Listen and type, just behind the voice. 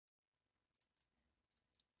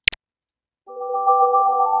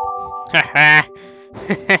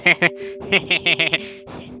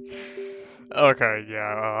Okay,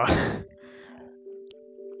 yeah,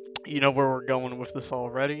 you know where we're going with this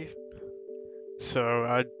already, so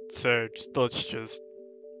I'd say let's just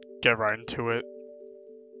get right into it.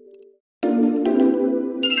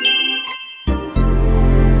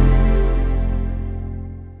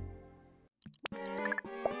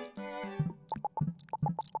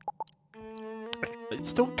 I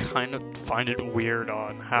still kind of find it weird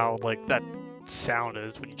on how, like, that sound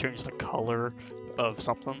is when you change the color of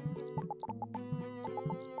something.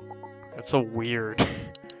 It's so weird.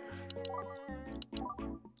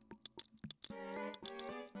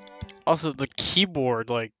 Also, the keyboard,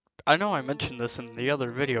 like, I know I mentioned this in the other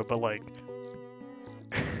video, but, like,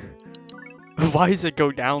 why does it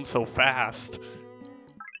go down so fast?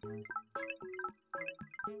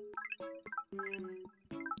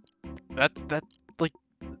 That, like,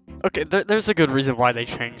 okay, there's a good reason why they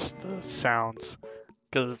changed the sounds.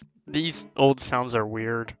 Because these old sounds are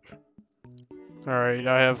weird. Alright,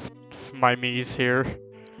 I have my Mii's here.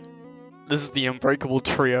 This is the Unbreakable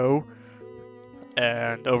Trio.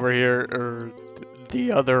 And over here are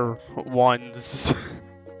the other ones.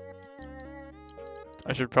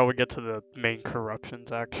 I should probably get to the main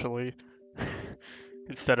corruptions, actually.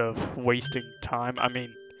 Instead of wasting time. I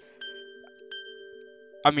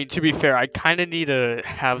mean, to be fair, I kind of need to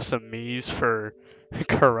have some Mii's for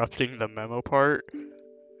corrupting the memo part.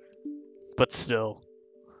 But still.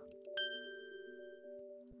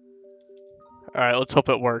 Alright, let's hope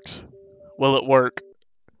it works. Will it work?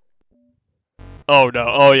 Oh no,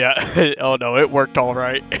 oh yeah. Oh no, it worked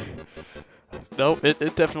alright. Nope,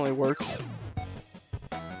 it definitely works.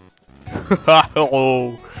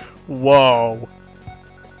 Oh, whoa.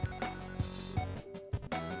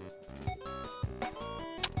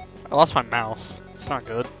 I lost my mouse. It's not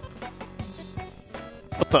good.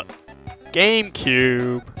 What the?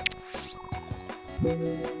 GameCube.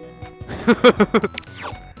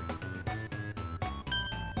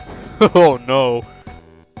 Oh no.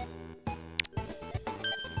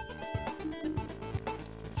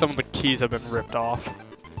 Some of the keys have been ripped off.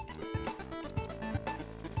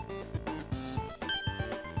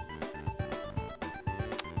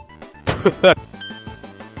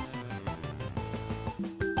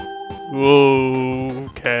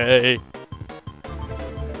 Okay.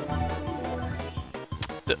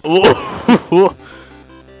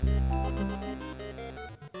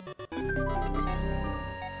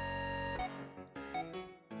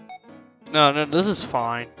 No, this is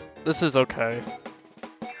fine. This is okay.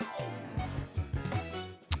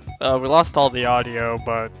 We lost all the audio,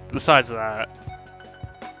 but besides that...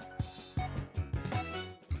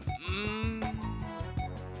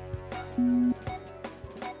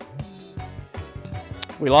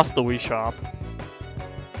 We lost the Wii shop.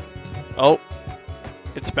 Oh,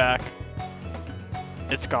 it's back.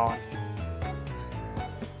 It's gone.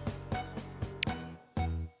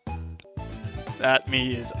 That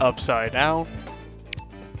Mii is upside down.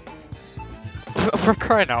 For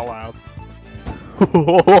crying out loud.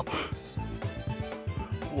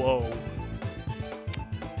 Whoa.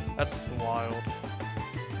 That's wild.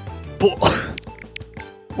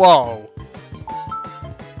 Whoa.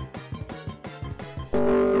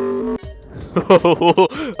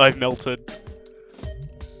 I've melted.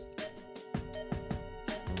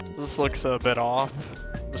 This looks a bit off.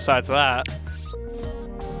 Besides that.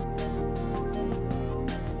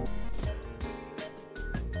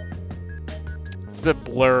 It's a bit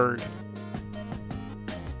blurred.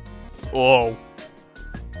 Whoa.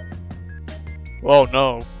 Oh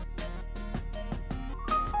no.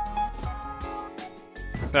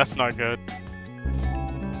 That's not good.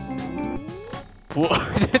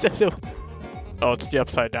 Oh, it's the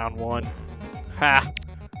upside down one. Ha!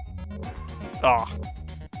 Ah.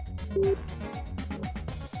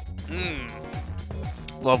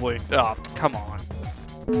 Lovely. Oh, come on.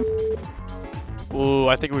 Ooh,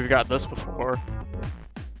 I think we've got this before.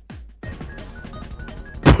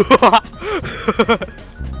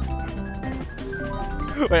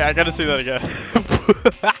 Wait, I gotta see that again.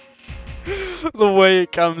 The way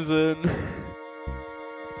it comes in.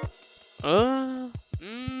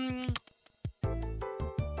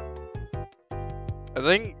 I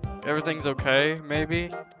think everything's okay, maybe?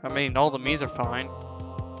 I mean, all the Mii's are fine.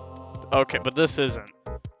 Okay, but this isn't.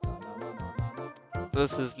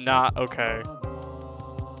 This is not okay.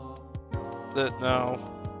 No.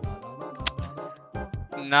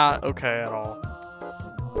 Not okay at all.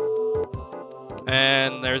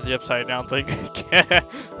 And there's the upside down thing again.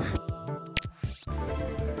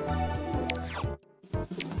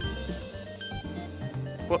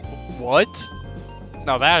 What?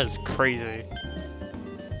 Now that is crazy.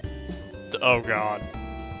 Oh god.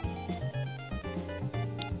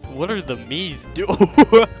 What are the Mii's do?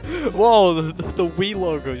 Whoa, the Wii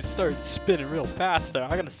logo started spinning real fast there.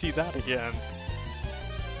 I gotta see that again.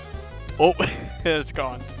 Oh, it's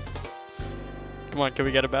gone. Come on, can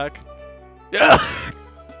we get it back? Yeah!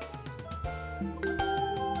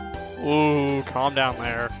 Ooh, calm down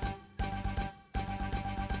there.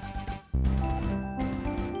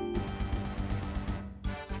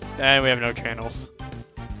 And we have no channels.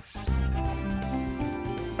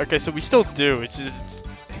 Okay, so we still do.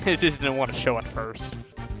 It just didn't want to show at first.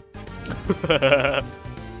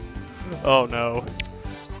 Oh no.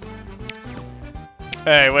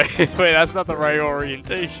 Hey, wait, that's not the right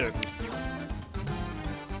orientation.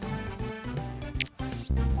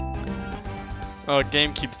 Oh,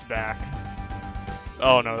 game keeps back.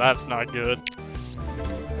 Oh no, that's not good.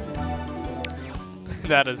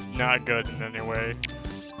 That is not good in any way.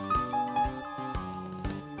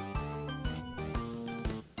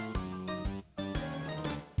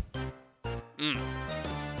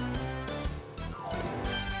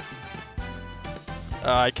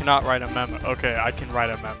 I cannot write a memo. Okay, I can write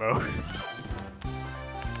a memo.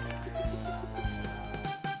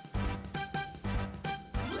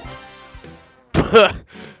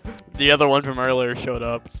 The other one from earlier showed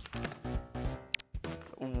up.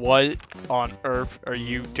 What on earth are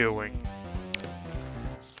you doing?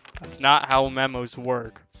 That's not how memos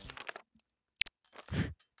work.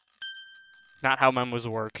 Not how memos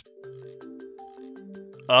work.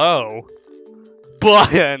 Oh.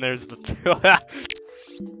 And there's the...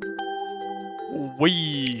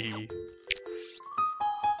 Wee.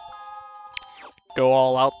 Go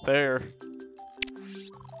all out there.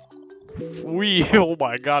 Wee. Oh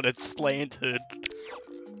my god, it's slanted.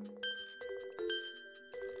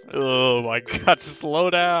 Oh my god, slow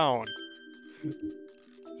down.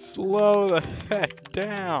 Slow the heck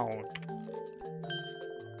down.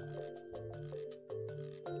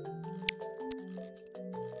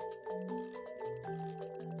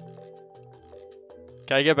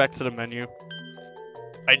 Can I get back to the menu?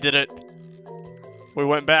 I did it. We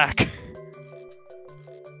went back.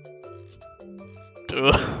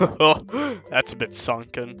 That's a bit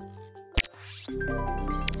sunken.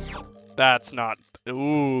 That's not...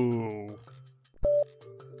 Ooh.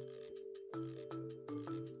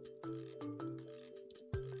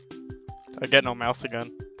 I get no mouse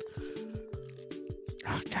again.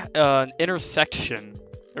 Intersection.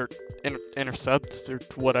 Or intercept, or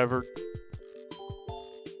whatever.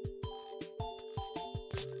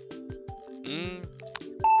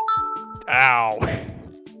 Ow.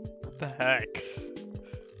 What the heck?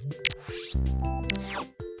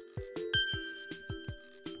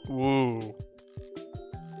 Ooh.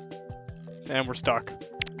 And we're stuck.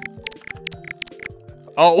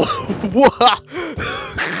 Oh, what?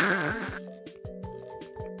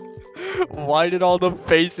 Why did all the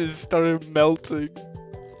faces start melting?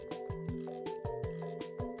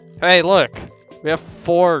 Hey, look. We have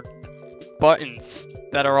 4 buttons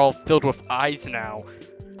that are all filled with eyes now.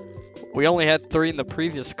 We only had 3 in the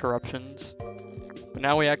previous corruptions, but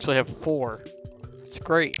now we actually have 4. It's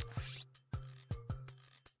great.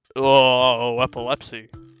 Oh, epilepsy.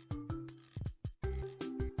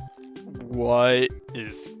 What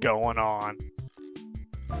is going on?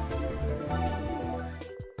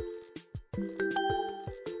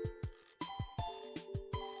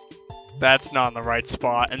 That's not in the right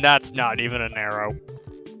spot, and that's not even an arrow.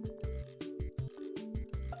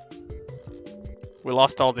 We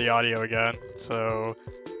lost all the audio again, so...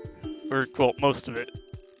 Or, well, most of it.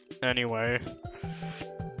 Anyway.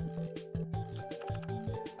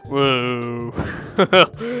 Whoa.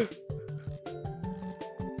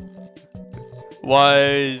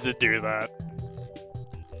 Why does it do that?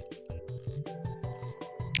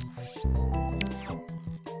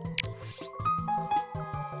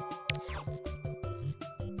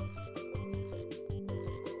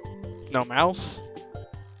 No mouse?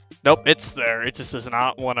 Nope, it's there. It just does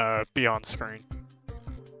not want to be on screen.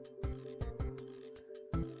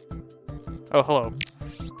 Oh, hello.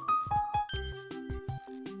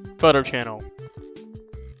 Photo channel.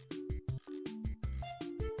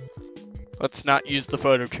 Let's not use the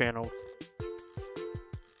photo channel.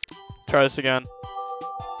 Try this again.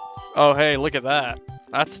 Oh, hey, look at that.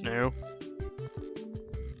 That's new.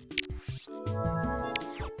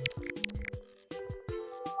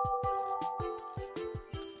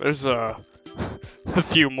 There's a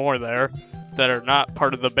few more there that are not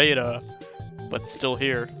part of the beta, but still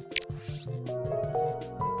here.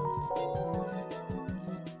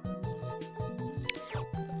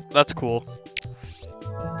 That's cool.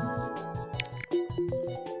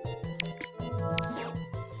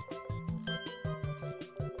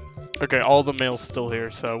 Okay, all the mail's still here,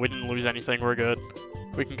 so we didn't lose anything. We're good.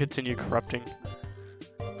 We can continue corrupting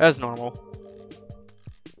as normal.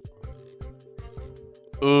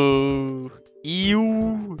 Ooh,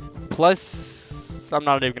 ew. Plus, I'm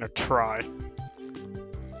not even gonna try.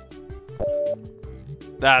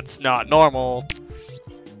 That's not normal.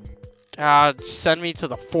 God, send me to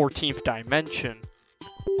the 14th dimension.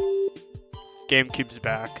 GameCube's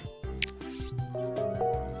back.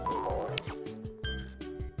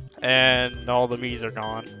 And all the Mii's are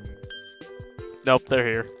gone. Nope, they're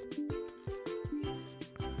here.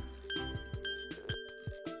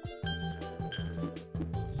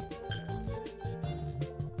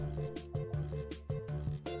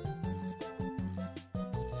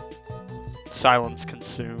 Silence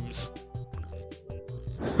consumes.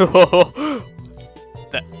 The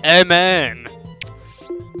MN!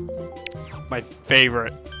 My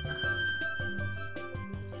favorite.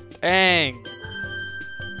 Dang!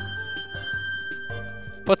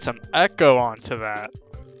 Put some echo onto that.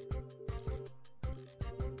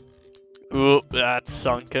 Ooh, that's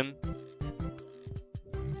sunken.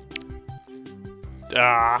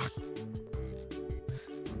 Ah.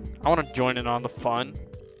 I want to join in on the fun.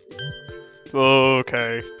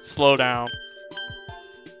 Okay, slow down.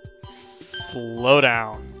 Slow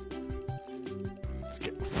down.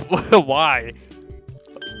 Why?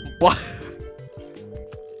 What?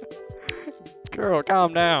 Girl,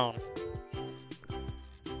 calm down.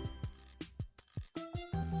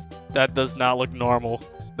 That does not look normal.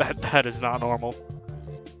 That is not normal.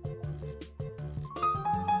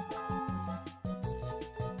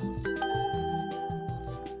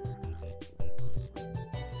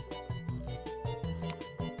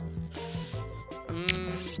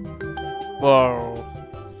 Whoa.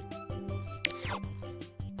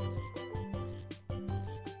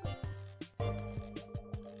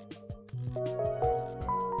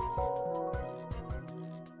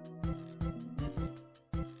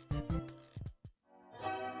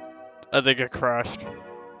 I think it crashed.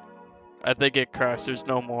 I think it crashed. There's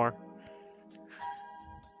no more.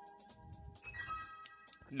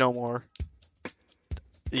 No more.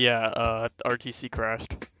 Yeah, RTC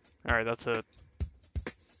crashed. Alright, that's it.